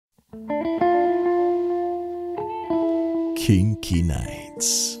Kinky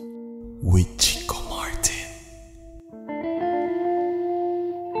Nights with Chico Martin.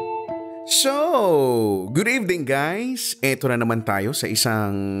 So, good evening guys. Eto na naman tayo sa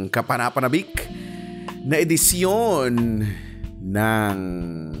isang kapanapanabik na edisyon ng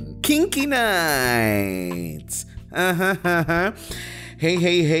Kinky Nights.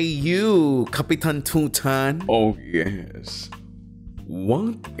 Hey you, Kapitan Tutan. Oh yes.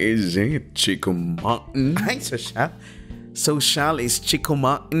 What is it, Chico Martin? Ay, Social is Chico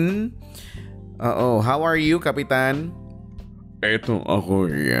Martin. Oo, how are you, Kapitan? Eto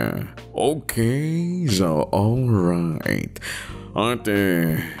ako, yeah. Okay, so alright. At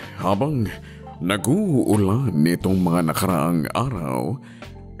habang nag-uulan nitong mga nakaraang araw,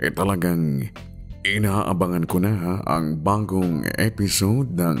 talagang inaabangan ko na ang bagong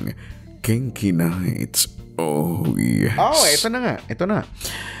episode ng Kinky Nights. Oh, yes. Oh, eto na nga. Eto na.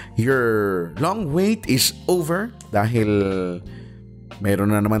 Your long wait is over dahil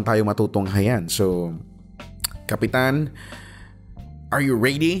meron na naman tayo matutunghayan. So, Kapitan, are you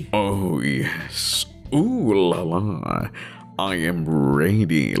ready? Oh, yes. Ooh la la. I am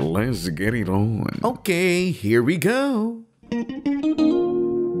ready. Let's get it on. Okay, here we go.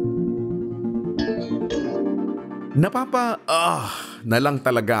 Na lang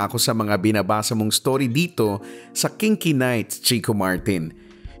talaga ako sa mga binabasa mong story dito sa Kinky Nights, Chico Martin.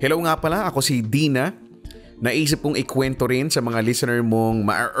 Hello nga pala, ako si Dina. Naisip kong ikwento rin sa mga listener mong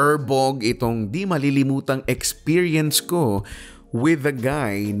ma-erbog itong di malilimutang experience ko with the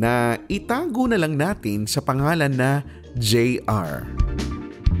guy na itago na lang natin sa pangalan na JR.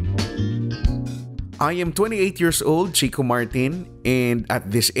 I am 28 years old, Chico Martin, and at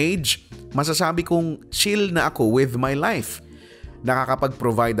this age, masasabi kong chill na ako with my life.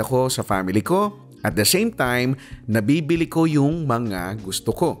 Nakakapag-provide ako sa family ko. At the same time, nabibili ko yung mga gusto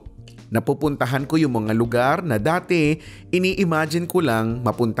ko. Napupuntahan ko yung mga lugar na dati ini-imagine ko lang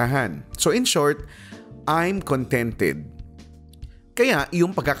mapuntahan. So in short, I'm contented. Kaya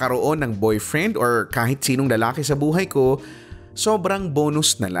yung pagkakaroon ng boyfriend or kahit sinong lalaki sa buhay ko, sobrang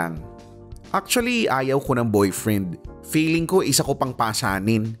bonus na lang. Actually, ayaw ko ng boyfriend. Feeling ko isa ko pang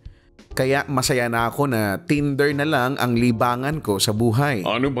pasanin. Kaya masaya na ako na Tinder na lang ang libangan ko sa buhay.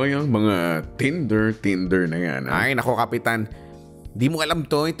 Ano ba yung mga Tinder na yan? Ay, nako Kapitan. Di mo alam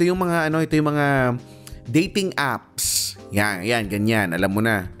to. Ito yung mga dating apps. Yan, ganyan. Alam mo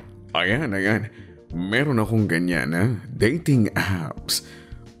na. Ayan. Meron akong ganyan dating apps.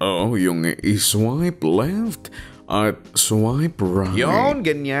 Oo, yung i-swipe left at swipe right. Yon,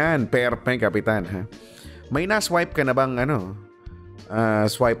 ganyan. Perfect, Kapitan. Ha? May na-swipe ka na bang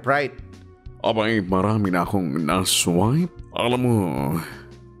swipe right? Abay, marami na akong na-swipe. Alam mo,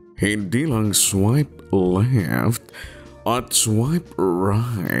 hindi lang swipe left at swipe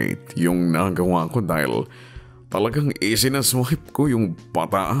right yung nagawa ko dahil talagang isinaswipe ko yung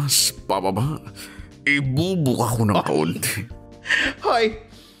pataas, pababa. Ibubuka ko ng kaunti. Hoy,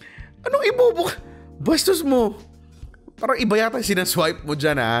 anong ibubuka? Bastos mo. Parang iba yata sinaswipe mo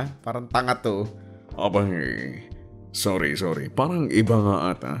dyan ha. Parang tanga to. Abay, sorry. Parang iba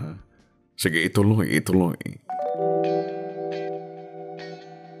nga ata. Sige, ituloy.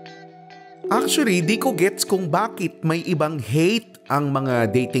 Actually, di ko gets kung bakit may ibang hate ang mga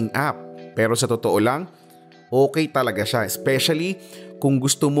dating app. Pero sa totoo lang, okay talaga siya. Especially kung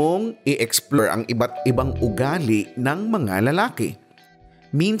gusto mong i-explore ang iba't ibang ugali ng mga lalaki.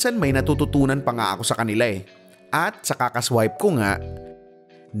 Minsan may natututunan pa nga ako sa kanila eh. At sa kakaswipe ko nga,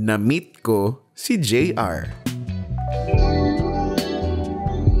 na-meet ko si JR.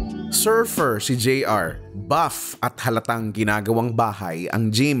 Surfer si JR, buff at halatang ginagawang bahay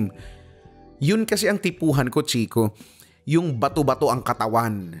ang gym. Yun kasi ang tipuhan ko, Chico, yung bato-bato ang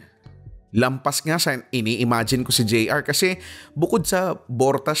katawan. Lampas nga sa ini-imagine ko si JR kasi bukod sa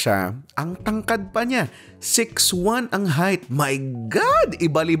borta siya, ang tangkad pa niya. 6'1 ang height. My God!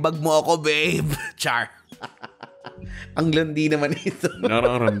 Ibalibag mo ako, babe! Char! Ang landi naman ito.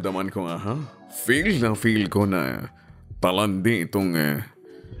 Nararamdaman ko nga feel ko na talandi itong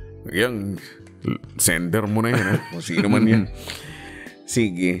yung sender mo na yan kung sino man yan.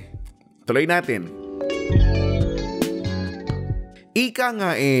 Sige, tuloy natin. Ika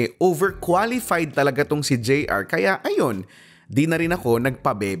nga overqualified talaga tong si JR. Kaya ayun, di na rin ako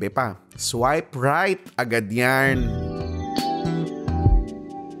nagpabebe pa. Swipe right agad yan.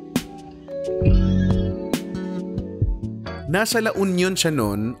 Nasa La Union siya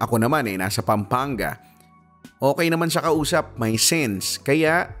noon, ako naman nasa Pampanga. Okay naman siya kausap, may sense.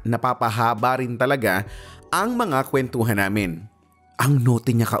 Kaya napapahaba rin talaga ang mga kwentuhan namin. Ang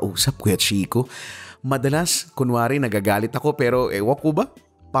note niya kausap, Kuya Chico. Madalas, kunwari nagagalit ako pero ewan ko ba?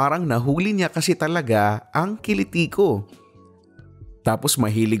 Parang nahuli niya kasi talaga ang kiliti ko. Tapos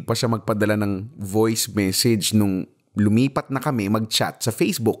mahilig pa siya magpadala ng voice message nung lumipat na kami mag-chat sa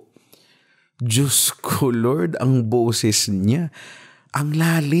Facebook. Diyos ko Lord, ang boses niya. Ang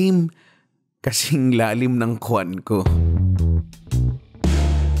lalim. Kasing lalim ng kuwan ko.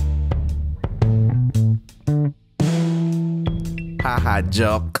 Haha,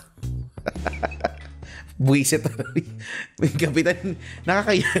 joke. Buwisit talaga. Kapitan,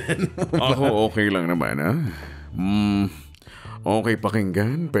 nakakayanan mo ba? Ako okay lang naman, ha? Okay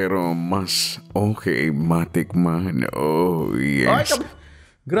pakinggan, pero mas okay matikman. Oh, Ay, yes.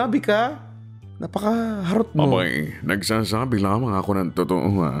 grabe ka. Napakaharot mo. Abay, nagsasabi lamang ako ng totoo,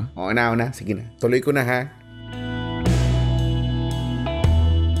 ha? O, una. Sige na. Tuloy ko na, ha?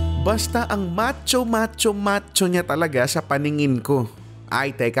 Basta ang macho niya talaga sa paningin ko.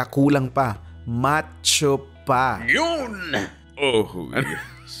 Ay, teka, kulang pa. Macho pa. Yun! Oh,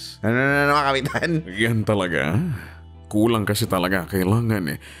 yes. Ano mga kapitan? Yan talaga. Kulang kasi talaga.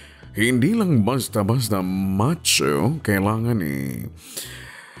 Kailangan hindi lang basta-basta macho. Kailangan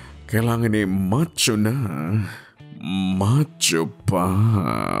macho na. Macho pa.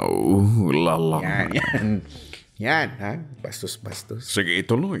 Lala. Yan, ha? Bastos. Sige,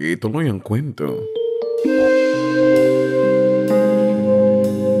 ituloy ang kwento.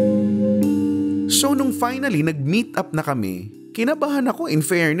 So nung finally nag-meet up na kami, kinabahan ako in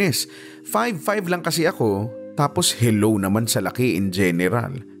fairness. 5'5" lang kasi ako, tapos hello naman sa laki in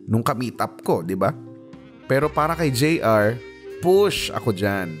general. Nung ka-meet up ko, di ba? Pero para kay JR, push ako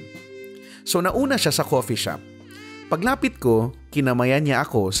dyan. So nauna siya sa coffee shop. Paglapit ko, kinamayan niya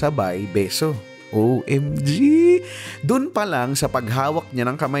ako sabay beso. OMG! Doon pa lang sa paghawak niya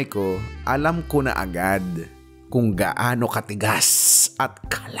ng kamay ko, alam ko na agad kung gaano katigas at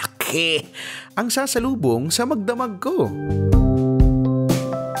kalaki ang sasalubong sa magdamag ko.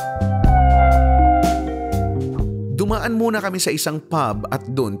 Dumaan muna kami sa isang pub at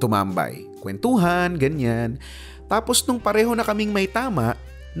doon tumambay. Kwentuhan, ganyan. Tapos nung pareho na kaming may tama,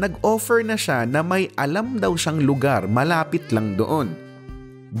 nag-offer na siya na may alam daw siyang lugar malapit lang doon.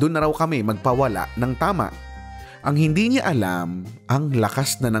 Doon na raw kami magpawala ng tama. Ang hindi niya alam, ang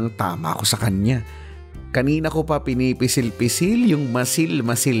lakas na ng tama ko sa kanya. Kanina ko pa pinipisil-pisil yung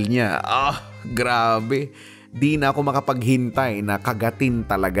masil-masil niya. Grabe. Di na ako makapaghintay na kagatin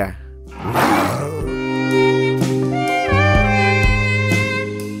talaga.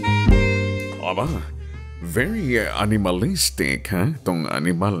 Aba, very animalistic, ha? Tong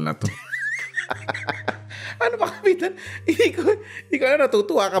animal na to. Ano ba, kapitan? Hindi ko na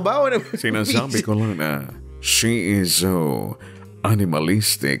natutuwa ka ba? Sinasabi ko lang na she is so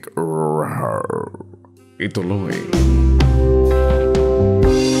animalistic. Ituloy.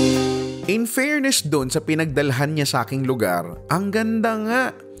 In fairness doon sa pinagdalhan niya sa aking lugar, ang ganda nga.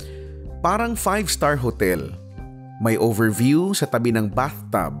 Parang 5-star hotel. May overview sa tabi ng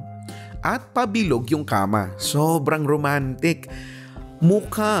bathtub at pabilog yung kama. Sobrang romantic.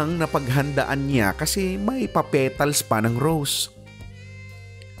 Mukhang napaghandaan niya kasi may papetals pa ng rose.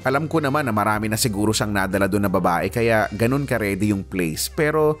 Alam ko naman na marami na siguro siyang nadala doon na babae kaya ganun ka-ready yung place.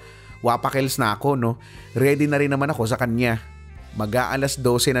 Pero wapakels na ako, no? Ready na rin naman ako sa kanya. Mag-aalas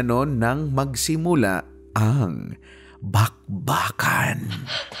 12 na noon nang magsimula ang bakbakan.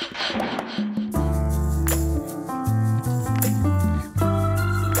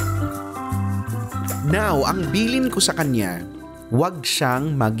 Now, ang bilin ko sa kanya, wag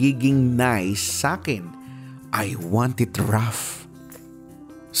siyang magiging nice sa akin. I want it rough.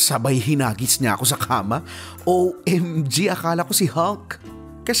 Sabay hinagis niya ako sa kama. OMG, akala ko si Hulk.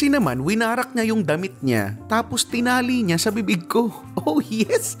 Kasi naman, winarak niya yung damit niya tapos tinali niya sa bibig ko. Oh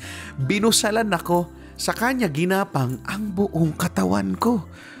yes, binusalan ako. Sa kanya ginapang ang buong katawan ko.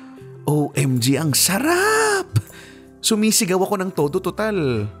 OMG, ang sarap! Sumisigaw ako ng todo,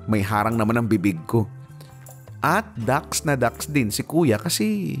 total. May harang naman ang bibig ko. At ducks na ducks din si kuya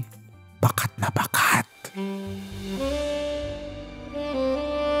kasi bakat na bakat.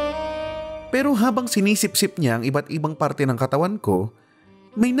 Pero habang sinisip-sip niya ang iba't ibang parte ng katawan ko,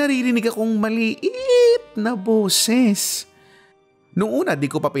 may naririnig akong maliit na boses. Noong una di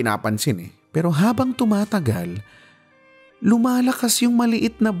ko pa pinapansin eh. Pero habang tumatagal, lumalakas yung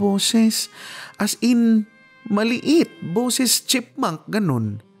maliit na boses. As in, maliit, boses chipmunk,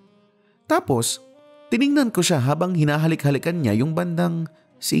 ganun. Tapos, tiningnan ko siya habang hinahalik-halikan niya yung bandang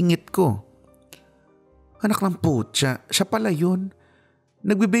singit ko. Anak ng putya, siya pala yun.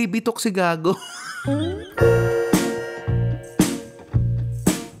 Nagbe-baby talk si gago.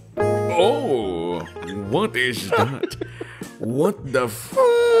 Oh, what is that? What the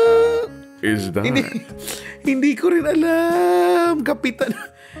is that? Hindi ko rin alam, kapitan.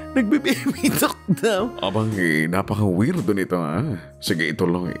 Nagbe-baby talk daw. Abang napaka-weirdo nito Sige,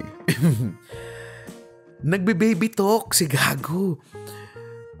 ituloy. Nagbe-baby talk si Gago.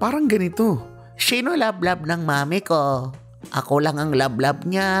 Parang ganito. Sino lablab ng mami ko? Ako lang ang lablab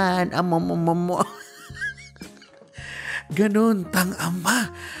niyan. Amo. Ganon,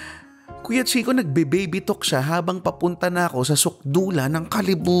 tang-ama. Kuya Chico, nagbe-baby talk siya habang papunta na ako sa sukdula ng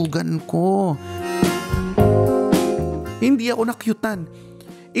kalibugan ko. Hindi ako nakyutan.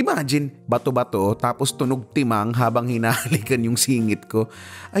 Imagine, bato-bato tapos tunog timang habang hinahalikan yung singit ko.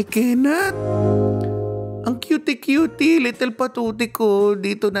 I cannot. Ang cutie-cutie, little patuti ko.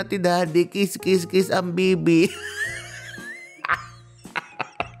 Dito na ti daddy, kiss ang bibi.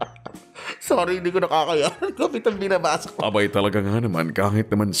 Sorry, hindi ko nakakayanan. Kapit ang binabasa ko. Abay talaga nga naman, kahit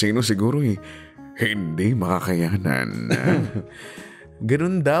naman sino siguro hindi makakayanan.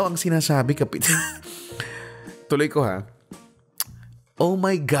 Ganun daw ang sinasabi, kapit. Tuloy ko ha. Oh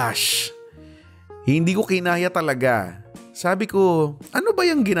my gosh. Hindi ko kinaya talaga. Sabi ko, ano ba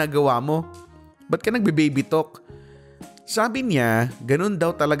yung ginagawa mo? Ba't ka nagbe-baby talk? Sabi niya, ganun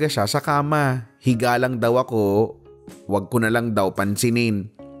daw talaga siya sa kama. Higa lang daw ako, wag ko na lang daw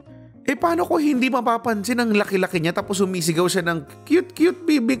pansinin. Paano ko hindi mapapansin ang laki-laki niya tapos sumisigaw siya ng cute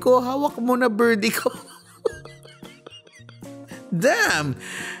baby ko, hawak mo na birdie ko. Damn!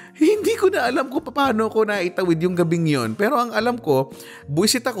 Hindi ko na alam kung paano ko naitawid yung gabing yon. Pero ang alam ko,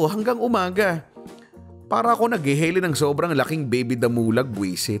 buwisit ako hanggang umaga. Para ako naghihili ng sobrang laking baby damulag,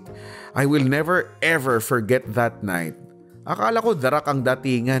 buwisit. I will never ever forget that night. Akala ko darak ang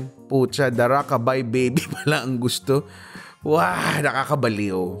datingan. Putya, daraka by baby pala ang gusto. Wah,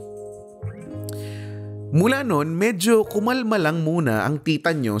 nakakabaliw. Mula nun, medyo kumalma lang muna ang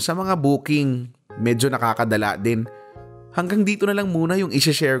tita nyo sa mga booking. Medyo nakakadala din. Hanggang dito na lang muna yung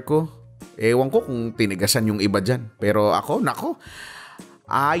isi-share ko. Ewan ko kung tinigasan yung iba dyan. Pero ako, nako.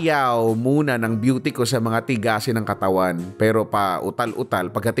 Ayaw muna ng beauty ko sa mga tigasin ng katawan. Pero pa utal-utal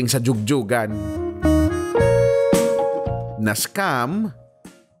pagdating sa jugjugan. Na-scam,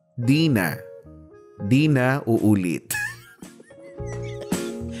 di na uulit.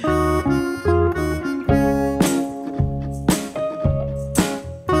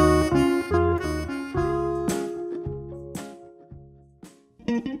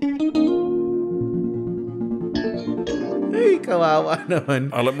 Ay, kawawa naman.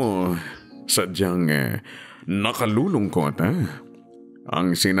 Alam mo, sadyang nakalulungkot ang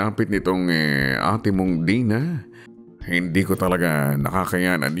sinapit nitong ate mong Dina. Hindi ko talaga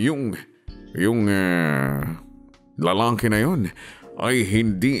nakakayanan. Yung lalaki na yon ay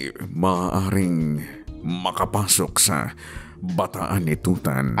hindi maaaring makapasok sa bataan ni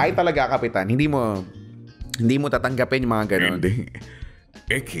Tutan. Ay talaga, Kapitan. Hindi mo tatanggapin yung mga ganun. Hindi.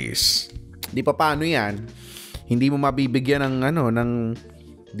 Ekis. Di pa paano yan? Hindi mo mabibigyan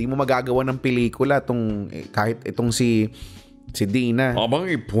hindi mo magagawa ng pelikula kahit itong si Dina. Abang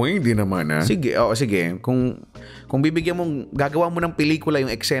pwede naman Sige, sige. Kung bibigyan mong, gagawa mo ng pelikula yung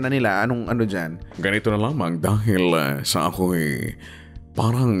eksena nila, ano dyan? Ganito na lamang dahil sa ako'y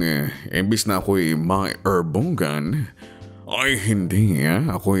parang imbis na ako'y ma-erbonggan, ay hindi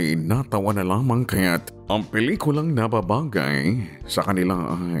ako'y natawa na lamang kaya't ang pelikulang nababagay sa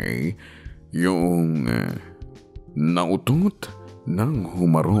kanila ay yung nautot ng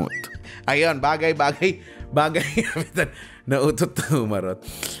humarot. Ayun, bagay. Nautot na humarot.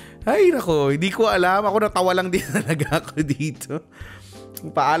 Ay, nako, hindi ko alam. Ako natawa lang din talaga ako dito.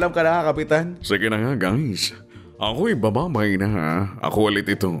 Paalam ka na, Kapitan. Sige na nga, guys. Ako'y bababay na. Ako ulit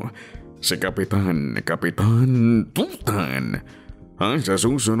ito. Si Kapitan Tutan. Sa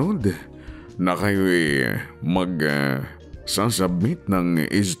susunod na kayo'y sasubmit ng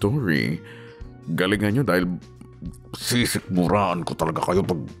story. Galingan nyo dahil sisikmuraan ko talaga kayo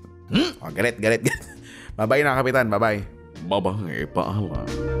pag... Galit. Bye-bye na, Kapitan. Bye-bye. Bye-bye. Paalam.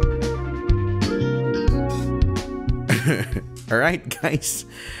 Alright, guys.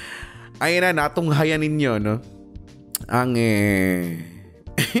 Ayun na, natunghayan ninyo, no? Ang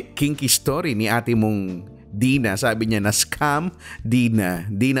kinky story ni ate mong Dina. Sabi niya na scam, di na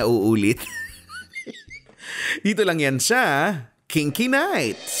uulit. Dito lang yan sa Kinky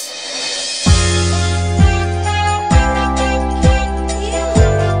Nights.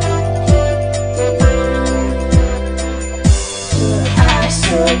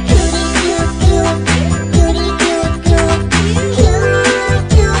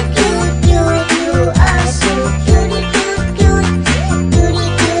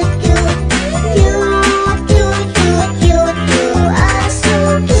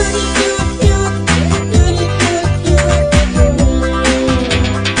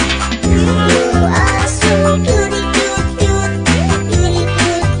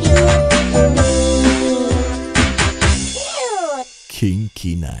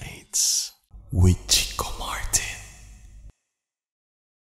 Kinky Nights with Chico